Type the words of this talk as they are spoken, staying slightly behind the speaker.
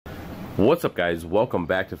What's up, guys? Welcome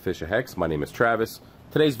back to FishOfHex. My name is Travis.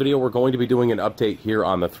 Today's video we're going to be doing an update here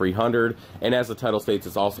on the 300, and as the title states,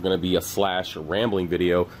 it's also going to be a rambling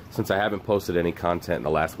video since I haven't posted any content in the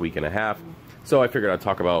last week and a half. So I figured I'd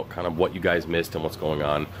talk about kind of what you guys missed and what's going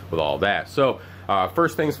on with all that. So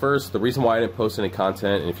first things first, the reason why I didn't post any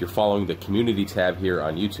content, and if you're following the community tab here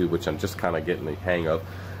on YouTube, which I'm just kind of getting the hang of,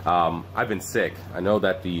 I've been sick. I know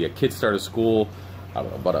that the kids started school, I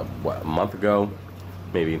don't know, about a month ago,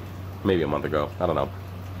 maybe a month ago, I don't know.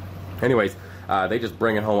 Anyways, they just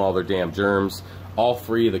bringing home all their damn germs. All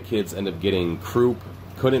three of the kids ended up getting croup,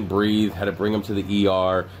 couldn't breathe, had to bring them to the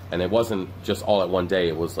ER, and it wasn't just all at one day,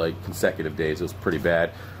 it was like consecutive days. It was pretty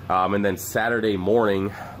bad. And then last Saturday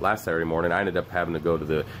morning, I ended up having to go to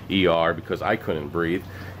the ER because I couldn't breathe,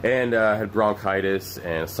 and had bronchitis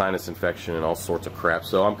and sinus infection and all sorts of crap.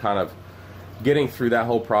 So I'm kind of getting through that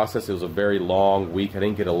whole process. It was a very long week. I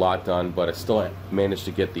didn't get a lot done, but I still managed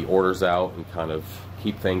to get the orders out and kind of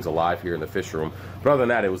keep things alive here in the fish room. But other than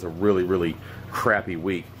that, it was a really crappy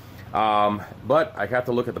week. But I have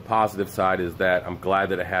to look at the positive side, is that I'm glad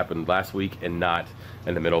that it happened last week and not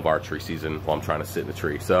in the middle of archery season while I'm trying to sit in the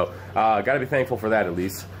tree. So gotta be thankful for that, at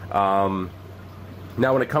least. Now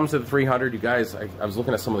when it comes to the 300, you guys, I was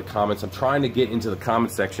looking at some of the comments. I'm trying to get into the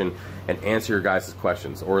comment section and answer your guys'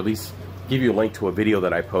 questions, or at least give you a link to a video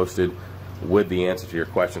that I posted with the answer to your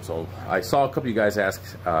question. So I saw a couple of you guys ask,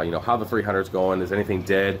 you know, how the 300's going. Is anything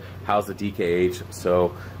dead? How's the DKH?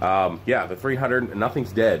 So yeah, the 300,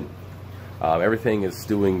 nothing's dead. Everything is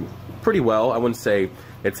doing pretty well. I wouldn't say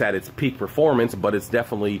it's at its peak performance, but it's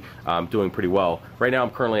definitely doing pretty well. Right now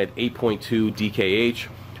I'm currently at 8.2 DKH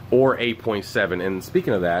or 8.7. And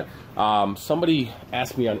speaking of that, somebody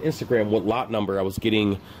asked me on Instagram what lot number I was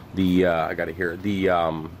getting the, I got it here,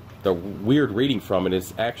 the weird reading from it.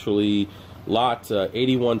 Is actually lot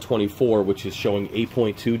 8124, which is showing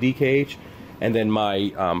 8.2 DKH, and then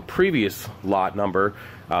my previous lot number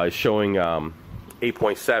is showing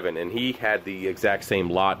 8.7, and he had the exact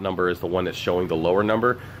same lot number as the one that's showing the lower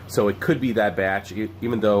number. So it could be that batch,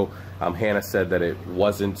 even though Hannah said that it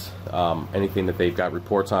wasn't anything that they've got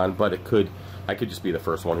reports on, but it could, I could just be the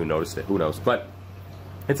first one who noticed it, who knows. But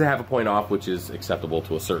it's a half a point off, which is acceptable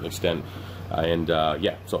to a certain extent. And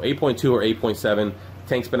yeah, so 8.2 or 8.7.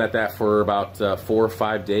 Tank's been at that for about 4 or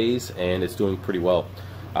 5 days, and it's doing pretty well.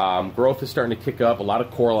 Growth is starting to kick up. A lot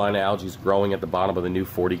of coralline algae is growing at the bottom of the new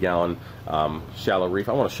 40-gallon shallow reef.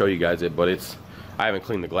 I want to show you guys it, but I haven't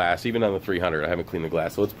cleaned the glass. Even on the 300, I haven't cleaned the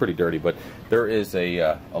glass, so it's pretty dirty. But there is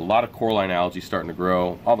a lot of coralline algae starting to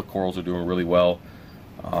grow. All the corals are doing really well,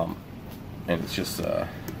 and it's just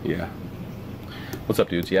yeah. What's up,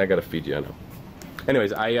 dudes? Yeah, I gotta feed you, I know.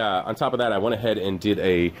 Anyways, on top of that, I went ahead and did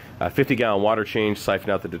a 50-gallon water change,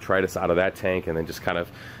 siphoned out the detritus out of that tank, and then just kind of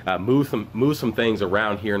move some things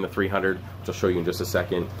around here in the 300, which I'll show you in just a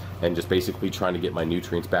second, and just basically trying to get my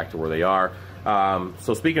nutrients back to where they are.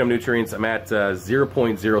 So speaking of nutrients, I'm at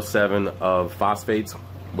 0.07 of phosphates,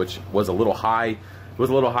 which was a little high. It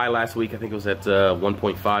was a little high last week. I think it was at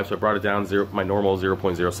 1.5, so I brought it down my normal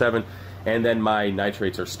 0.07, and then my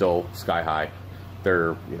nitrates are still sky high.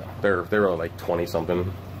 They're, you know, they're like 20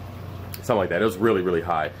 something like that. It was really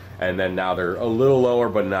high, and then now they're a little lower,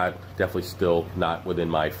 but definitely still not within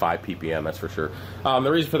my 5 ppm, that's for sure.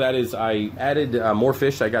 The reason for that is I added more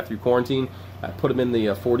fish I got through quarantine. I put them in the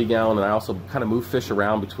 40-gallon, and I also kind of moved fish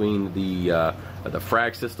around between the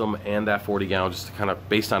frag system and that 40-gallon, just to kind of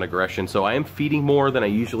based on aggression. So I am feeding more than I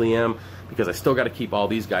usually am, because I still got to keep all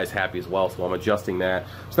these guys happy as well, so I'm adjusting that.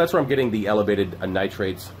 So that's where I'm getting the elevated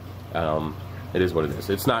nitrates. It is what it is.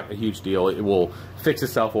 It's not a huge deal. It will fix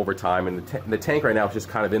itself over time, and the tank right now is just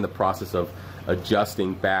kind of in the process of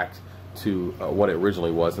adjusting back to what it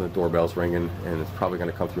originally was. And the doorbell's ringing, and it's probably going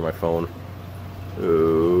to come through my phone.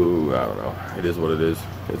 Ooh, I don't know. It is what it is.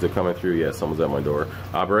 Is it coming through? Yeah, someone's at my door.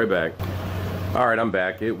 I'll be right back. All right, I'm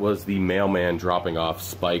back. It was the mailman dropping off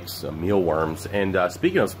Spike's mealworms. And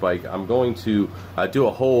speaking of Spike, I'm going to do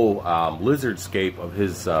a whole lizardscape of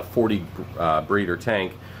his 40 breeder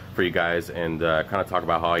tank for you guys, and kind of talk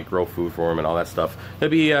about how I grow food for him and all that stuff.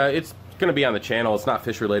 It's going to be on the channel. It's not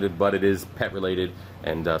fish related, but it is pet related,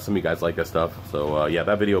 and some of you guys like that stuff. So yeah,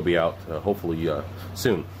 that video will be out hopefully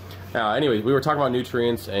soon. Anyways, we were talking about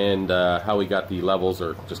nutrients and how we got the levels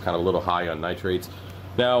are just kind of a little high on nitrates.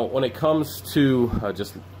 Now, when it comes to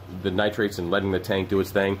just the nitrates and letting the tank do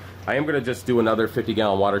its thing, I am going to just do another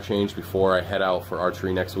 50-gallon water change before I head out for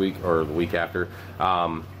archery next week or the week after.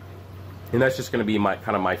 And that's just going to be my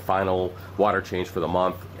kind of my final water change for the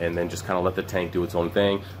month, and then just kind of let the tank do its own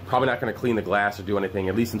thing. Probably not going to clean the glass or do anything,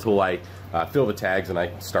 at least until I fill the tags and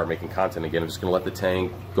I start making content again. I'm just going to let the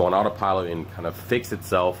tank go on autopilot and kind of fix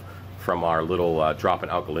itself from our little drop in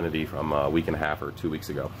alkalinity from a week and a half or 2 weeks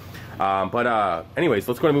ago. Anyways,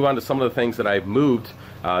 let's go and move on to some of the things that I've moved.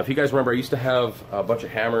 If you guys remember, I used to have a bunch of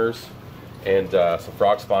hammers and some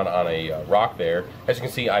frog spawn on a rock there. As you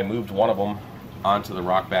can see, I moved one of them onto the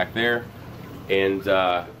rock back there, and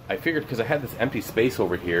I figured because I had this empty space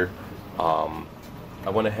over here, I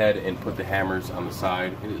went ahead and put the hammers on the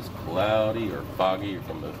side. It is cloudy or foggy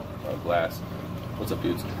from the glass. What's up,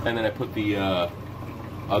 dudes? And then I put the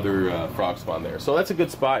other frog spawn there. So that's a good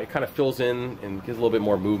spot. It kind of fills in and gives a little bit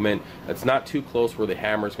more movement. It's not too close where the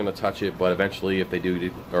hammer is going to touch it, but eventually if they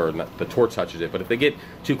do, or not, the torch touches it. But if they get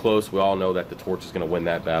too close, we all know that the torch is going to win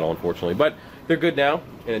that battle, unfortunately. But they're good now,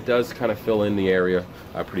 and it does kind of fill in the area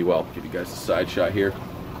pretty well. Give you guys a side shot here.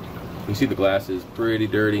 You see the glass is pretty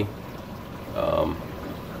dirty.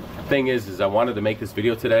 Thing is I wanted to make this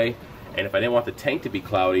video today, and if I didn't want the tank to be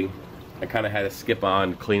cloudy, I kind of had to skip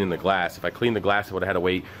on cleaning the glass. If I cleaned the glass, I would have had to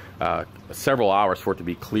wait several hours for it to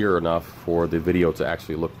be clear enough for the video to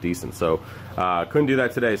actually look decent. So couldn't do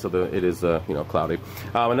that today, so it is you know, cloudy.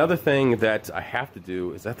 Another thing that I have to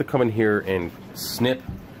do is I have to come in here and snip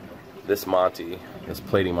this Monty, this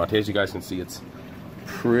plating Monty. As you guys can see, it's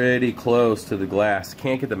pretty close to the glass.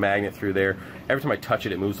 Can't get the magnet through there. Every time I touch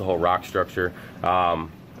it, it moves the whole rock structure.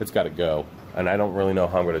 It's got to go, and I don't really know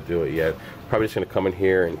how I'm going to do it yet. Probably just going to come in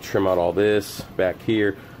here and trim out all this back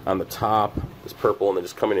here on the top, this purple, and then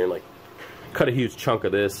just come in here and like cut a huge chunk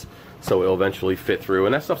of this so it'll eventually fit through.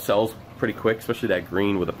 And that stuff sells pretty quick, especially that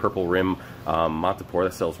green with a purple rim Montepore.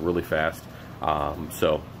 That sells really fast.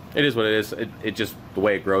 So it is what it is. It just, the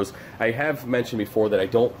way it grows. I have mentioned before that I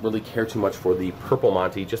don't really care too much for the purple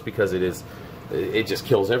Monty, just because it just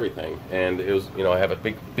kills everything. And it was, you know, I have a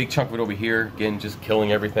big chunk of it over here, again, just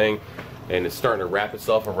killing everything. And it's starting to wrap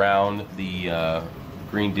itself around the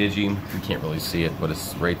green Digi. You can't really see it, but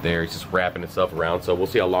it's right there. It's just wrapping itself around. So we'll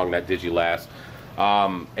see how long that Digi lasts.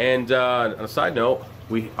 On a side note,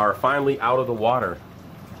 we are finally out of the water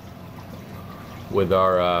with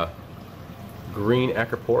our green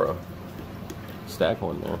Acropora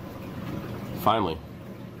staghoorn there. Finally.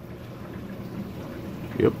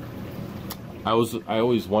 Yep. I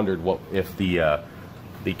always wondered what if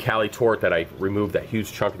the Cali Tort that I removed, that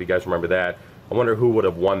huge chunk, if you guys remember that, I wonder who would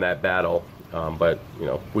have won that battle. But you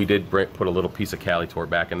know, we did put a little piece of Cali Tort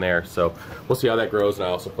back in there, so we'll see how that grows. And I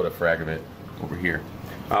also put a frag of it over here.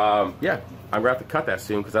 Yeah, I'm gonna have to cut that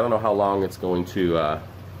soon because I don't know how long it's going to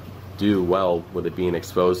do well with it being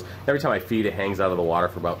exposed. Every time I feed, it hangs out of the water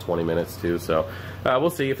for about 20 minutes too. So we'll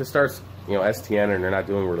see if it starts, you know, STN and they're not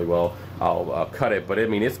doing really well. I'll cut it, but I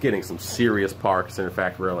mean, it's getting some serious par. In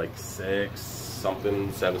fact, we're like 6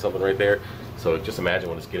 something, 7 something right there. So just imagine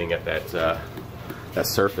when it's getting at that that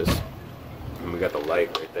surface. And we got the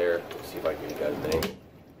light right there. Let's see if I can get that thing.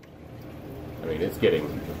 I mean, it's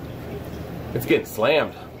getting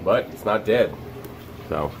slammed, but it's not dead.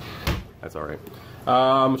 So that's all right.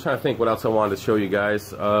 I'm trying to think what else I wanted to show you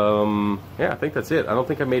guys. Yeah, I think that's it. I don't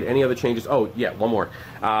think I made any other changes. Oh yeah, one more.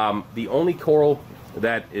 The only coral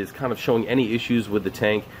that is kind of showing any issues with the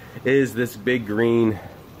tank is this big green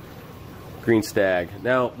stag.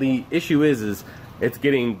 Now the issue is it's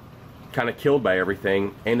getting kind of killed by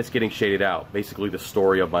everything, and it's getting shaded out. Basically the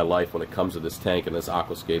story of my life when it comes to this tank and this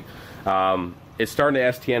aquascape. It's starting to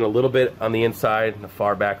STN a little bit on the inside, in the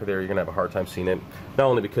far back of there. You're gonna have a hard time seeing it, not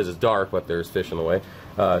only because it's dark, but there's fish in the way.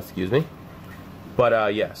 Excuse me.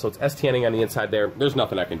 But yeah, so it's STNing on the inside there. There's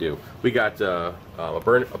nothing I can do. We got a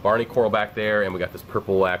Barney coral back there, and we got this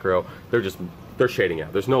purple acro. They're shading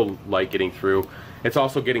out. There's no light getting through. It's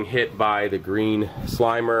also getting hit by the green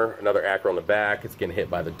Slimer, another acro on the back. It's getting hit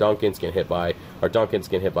by the Duncans, getting hit by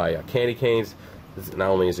candy canes. Not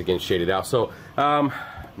only is it getting shaded out, so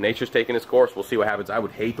nature's taking its course. We'll see what happens. I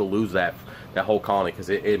would hate to lose that whole colony, because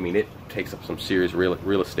I mean, it takes up some serious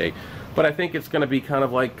real estate. But I think it's going to be kind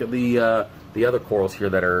of like the other corals here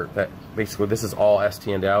that basically this is all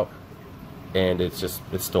STN'd out, and it's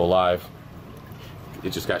still alive.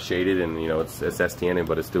 It just got shaded, and you know, it's STNing,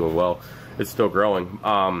 but it's doing well. It's still growing.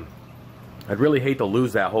 I'd really hate to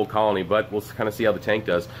lose that whole colony, but we'll kind of see how the tank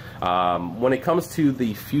does. When it comes to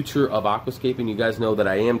the future of aquascaping, you guys know that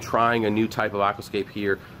I am trying a new type of aquascape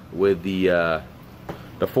here with the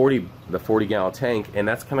 40 gallon tank, and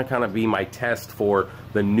that's gonna kind of be my test for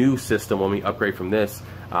the new system when we upgrade from this.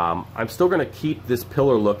 I'm still gonna keep this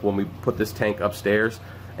pillar look when we put this tank upstairs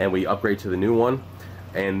and we upgrade to the new one.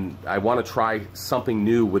 And I want to try something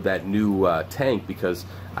new with that new tank, because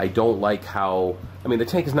I don't like how, I mean, the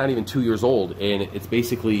tank is not even 2 years old, and it's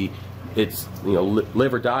basically it's, you know,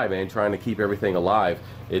 live or die, man, trying to keep everything alive.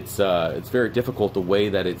 It's very difficult the way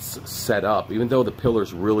that it's set up. Even though the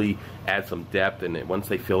pillars really add some depth, and once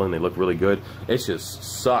they fill in, they look really good. It just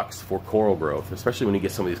sucks for coral growth, especially when you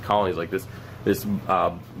get some of these colonies like this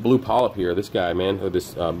blue polyp here. This guy, man, or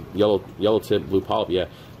this yellow tip blue polyp. Yeah,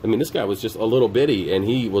 I mean, this guy was just a little bitty, and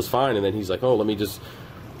he was fine. And then he's like, oh, let me just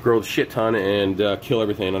grow a shit ton and kill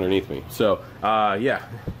everything underneath me. So yeah.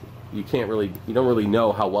 You don't really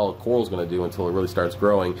know how well a coral's going to do until it really starts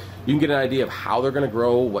growing. You can get an idea of how they're going to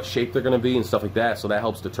grow, what shape they're going to be, and stuff like that, so that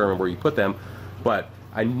helps determine where you put them. But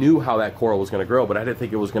I knew how that coral was going to grow, but I didn't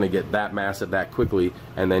think it was going to get that massive that quickly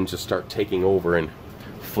and then just start taking over and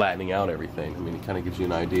flattening out everything. I mean, it kind of gives you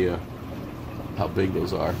an idea how big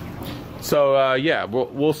those are. So yeah,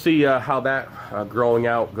 we'll see how that growing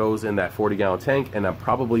out goes in that 40-gallon tank, and I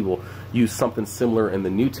probably will use something similar in the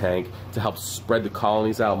new tank to help spread the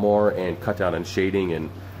colonies out more and cut down on shading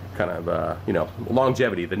and kind of you know,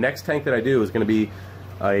 longevity. The next tank that I do is going to be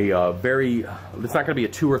it's not going to be a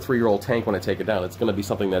 2 or 3 year old tank when I take it down. It's going to be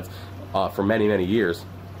something that's for many years,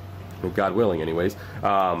 God willing, anyways.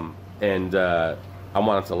 I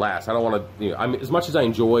want it to last. I don't want to, you know, I mean, as much as I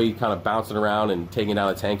enjoy kind of bouncing around and taking down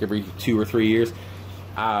a tank every 2 or 3 years,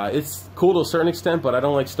 it's cool to a certain extent, but I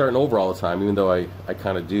don't like starting over all the time, even though I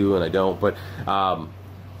kind of do and I don't. But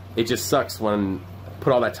it just sucks when I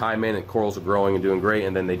put all that time in and corals are growing and doing great,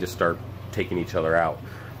 and then they just start taking each other out.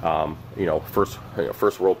 You know, first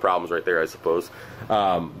world problems right there, I suppose.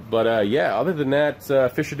 But yeah, other than that,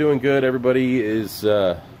 fish are doing good. Everybody is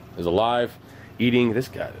alive, eating. This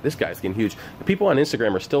guy's getting huge. The people on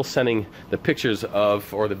Instagram are still sending the pictures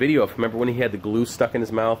of, or the video of, remember when he had the glue stuck in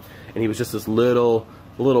his mouth and he was just this little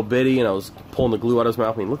bitty, and I was pulling the glue out of his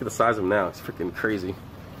mouth. I mean, look at the size of him now. It's freaking crazy.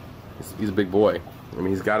 He's a big boy. I mean,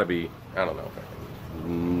 he's got to be, I don't know,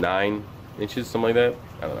 9 inches, something like that.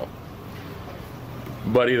 I don't know.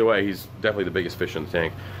 But either way, he's definitely the biggest fish in the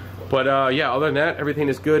tank. But yeah, other than that, everything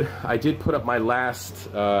is good. I did put up my last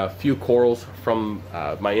few corals from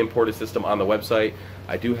my imported system on the website.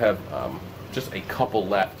 I do have just a couple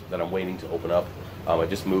left that I'm waiting to open up. I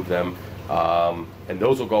just moved them, and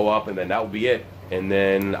those will go up, and then that will be it. And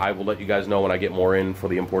then I will let you guys know when I get more in for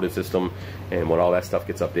the imported system and when all that stuff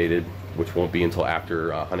gets updated, which won't be until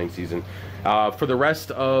after hunting season. For the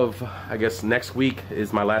rest of, I guess, next week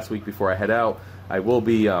is my last week before I head out. I will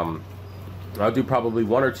be, I'll do probably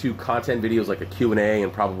 1 or 2 content videos, like a Q&A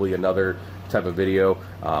and probably another type of video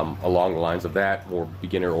along the lines of that, more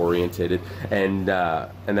beginner oriented. And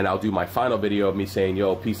then I'll do my final video of me saying,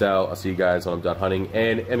 yo, peace out, I'll see you guys when I'm done hunting.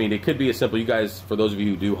 And I mean, it could be as simple, you guys, for those of you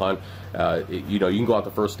who do hunt, you know, you can go out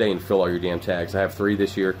the first day and fill all your damn tags. I have 3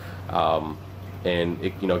 this year. And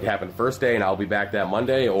it, you know, it can happen the first day and I'll be back that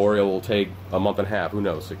Monday, or it will take a month and a half, who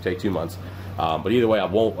knows, it could take 2 months. But either way, I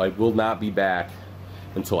will not be back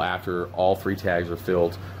until after all 3 tags are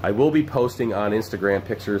filled. I will be posting on Instagram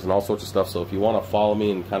pictures and all sorts of stuff, so if you want to follow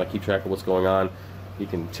me and kind of keep track of what's going on, you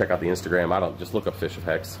can check out the Instagram. I don't, just look up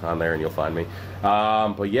FishOfHex on there and you'll find me.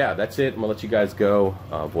 But yeah, that's it. I'm gonna let you guys go.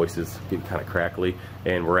 Voice is getting kind of crackly,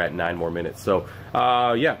 and we're at 9 more minutes. So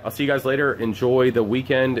yeah, I'll see you guys later. Enjoy the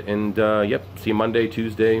weekend, and yep, see you Monday,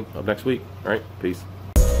 Tuesday of next week. All right, peace.